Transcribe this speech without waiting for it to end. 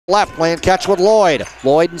left, playing catch with Lloyd.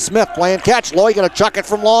 Lloyd and Smith playing catch. Lloyd going to chuck it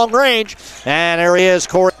from long range. And there he is,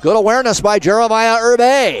 Corey. Good awareness by Jeremiah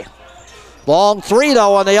Urbe. Long three,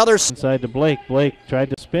 though, on the other side. Inside to Blake. Blake tried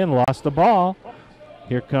to spin, lost the ball.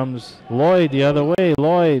 Here comes Lloyd the other way.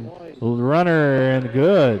 Lloyd, runner, and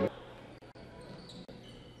good.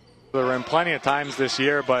 The rim plenty of times this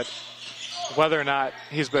year, but whether or not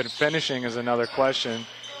he's been finishing is another question.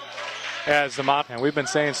 And we've been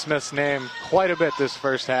saying Smith's name quite a bit this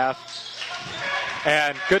first half.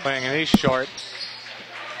 And good playing, and he's short.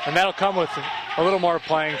 And that'll come with a little more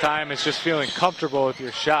playing time. It's just feeling comfortable with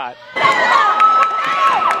your shot.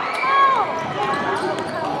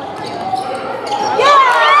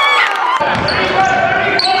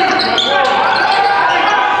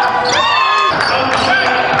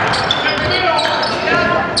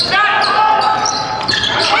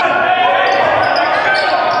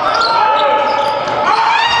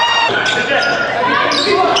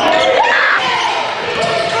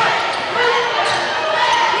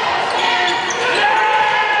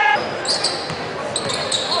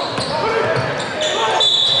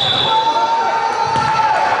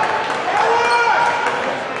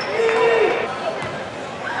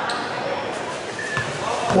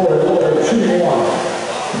 Four.